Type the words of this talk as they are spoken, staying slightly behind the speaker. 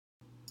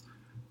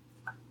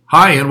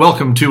Hi, and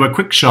welcome to a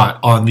quick shot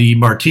on the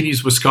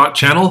Martinis with Scott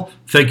channel.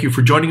 Thank you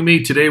for joining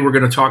me. Today we're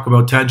going to talk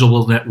about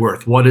tangible net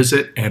worth. What is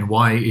it and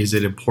why is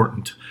it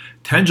important?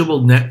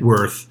 Tangible net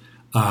worth,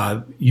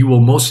 you will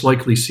most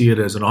likely see it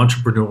as an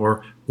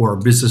entrepreneur or a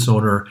business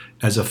owner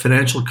as a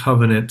financial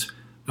covenant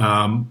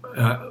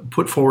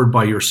put forward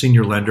by your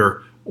senior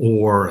lender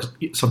or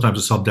sometimes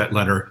a sub-debt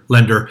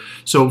lender.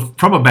 So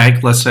from a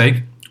bank, let's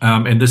say,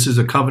 and this is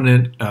a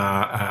covenant,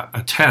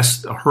 a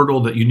test, a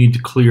hurdle that you need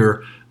to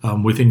clear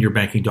within your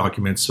banking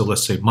documents. So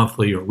let's say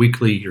monthly or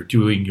weekly, you're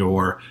doing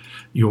your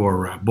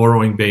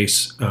borrowing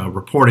base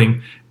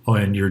reporting,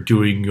 and you're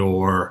doing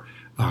your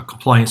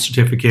compliance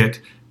certificate,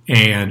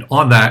 and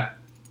on that,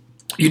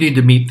 you need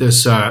to meet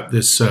this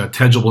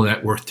tangible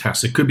net worth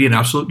test. It could be an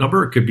absolute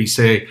number. It could be,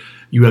 say,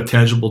 you have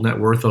tangible net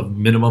worth of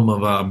minimum of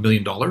 $1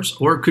 million,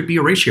 or it could be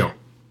a ratio.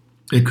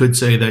 It could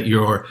say that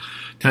your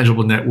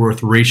tangible net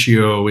worth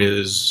ratio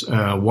is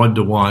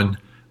 1-to-1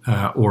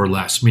 or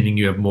less, meaning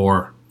you have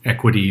more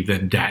equity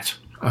than debt,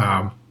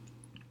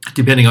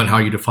 depending on how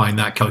you define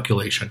that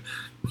calculation.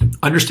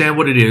 Understand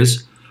what it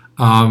is,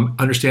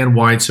 understand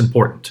why it's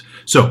important.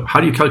 So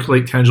how do you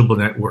calculate tangible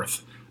net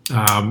worth?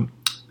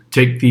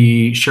 Take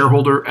the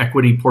shareholder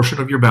equity portion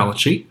of your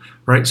balance sheet,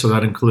 right? So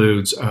that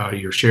includes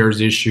your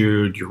shares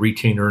issued, your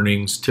retained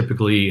earnings,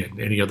 typically, and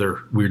any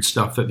other weird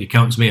stuff that the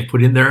accountants may have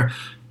put in there.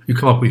 You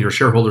come up with your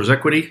shareholders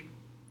equity,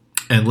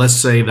 and let's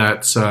say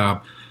that's,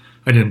 I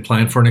didn't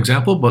plan for an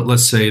example, but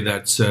let's say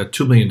that's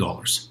 $2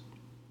 million.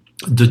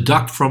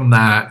 Deduct from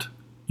that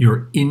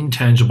your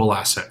intangible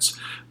assets.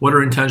 What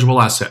are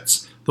intangible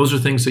assets? Those are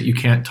things that you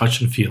can't touch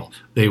and feel.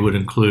 They would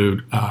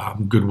include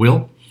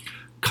goodwill,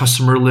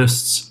 customer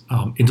lists,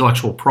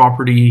 intellectual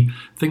property,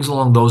 things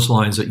along those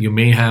lines that you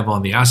may have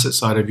on the asset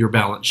side of your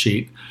balance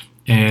sheet.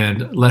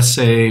 And let's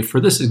say, for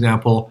this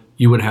example,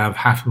 you would have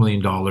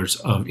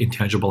 $500,000 of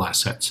intangible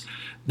assets.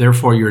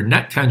 Therefore, your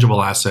net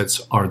tangible assets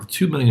are the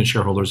 $2 million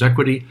shareholders'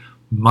 equity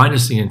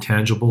minus the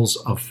intangibles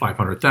of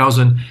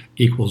 $500,000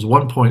 equals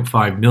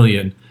 $1.5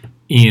 million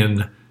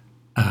in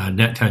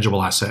net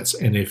tangible assets.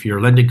 And if your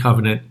lending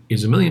covenant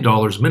is $1 million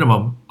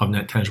minimum of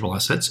net tangible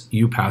assets,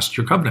 you passed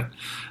your covenant.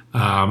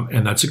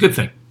 And that's a good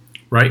thing,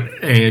 right?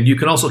 And you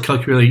can also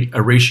calculate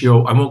a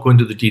ratio. I won't go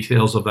into the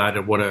details of that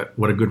and what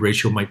a good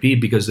ratio might be,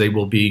 because they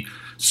will be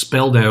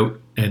spelled out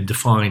and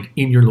defined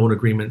in your loan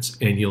agreements,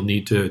 and you'll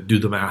need to do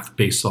the math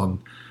based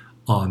on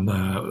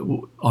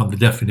the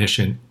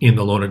definition in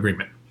the loan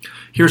agreement.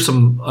 Here's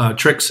some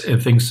tricks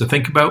and things to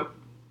think about.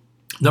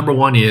 Number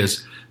one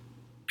is,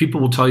 people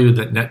will tell you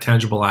that net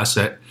tangible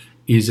asset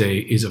is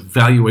a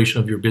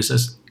valuation of your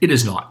business. It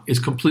is not. It's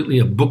completely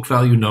a book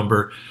value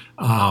number,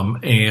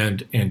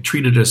 and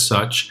treated as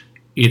such.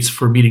 It's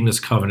for meeting this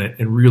covenant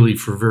and really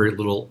for very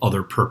little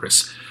other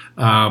purpose.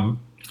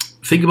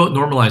 Think about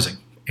normalizing,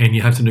 and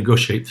you have to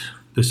negotiate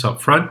this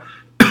up front.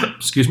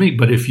 Excuse me,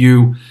 but if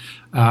you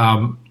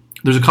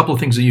there's a couple of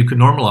things that you could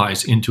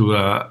normalize into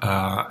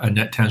a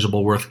net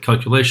tangible worth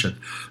calculation.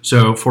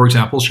 So, for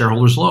example,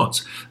 shareholders'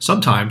 loans.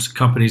 Sometimes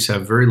companies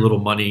have very little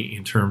money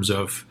in terms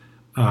of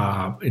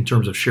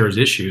shares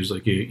issues.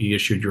 Like you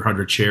issued your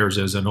 100 shares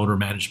as an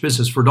owner-managed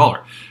business for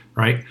 $1,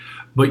 right?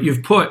 But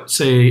you've put,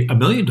 say, $1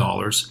 million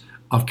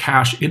of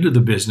cash into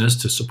the business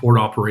to support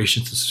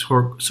operations,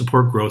 to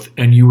support growth,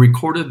 and you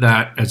recorded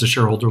that as a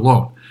shareholder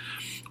loan.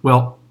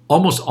 Well,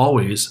 almost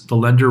always the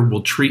lender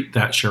will treat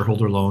that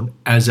shareholder loan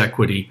as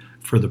equity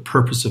for the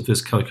purpose of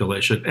this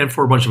calculation and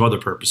for a bunch of other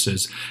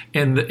purposes.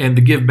 And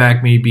the give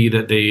back may be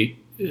that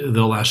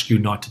they'll ask you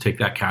not to take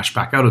that cash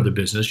back out of the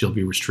business. You'll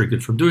be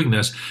restricted from doing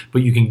this,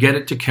 but you can get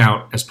it to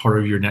count as part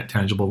of your net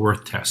tangible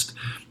worth test.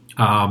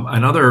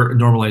 Another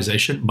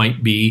normalization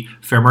might be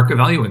fair market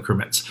value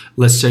increments.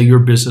 Let's say your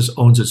business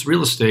owns its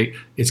real estate.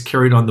 It's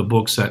carried on the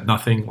books at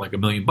nothing like $1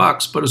 million,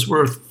 but it's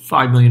worth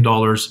 $5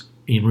 million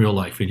in real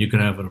life, and you can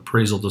have an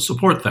appraisal to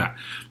support that.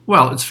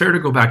 Well, it's fair to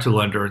go back to the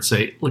lender and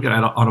say, look,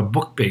 on a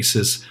book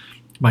basis,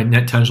 my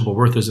net tangible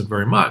worth isn't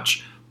very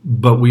much,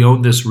 but we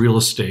own this real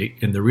estate,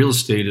 and the real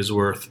estate is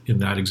worth, in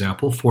that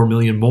example, $4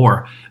 million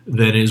more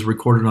than is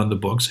recorded on the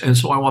books, and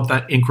so I want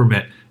that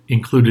increment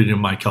included in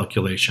my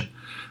calculation.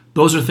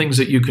 Those are things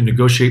that you can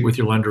negotiate with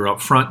your lender up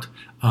front.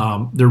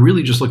 They're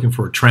really just looking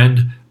for a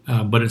trend,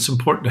 but it's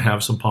important to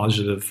have some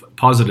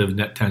positive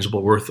net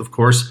tangible worth, of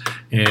course.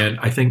 And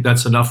I think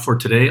that's enough for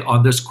today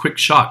on this quick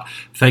shot.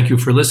 Thank you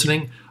for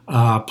listening.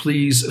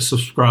 Please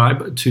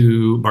subscribe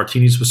to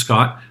Martinis with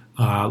Scott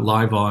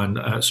live on,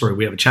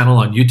 we have a channel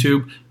on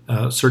YouTube.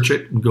 Search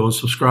it and go and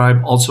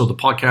subscribe. Also, the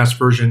podcast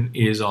version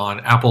is on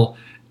Apple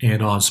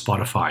and on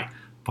Spotify.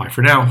 Bye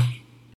for now.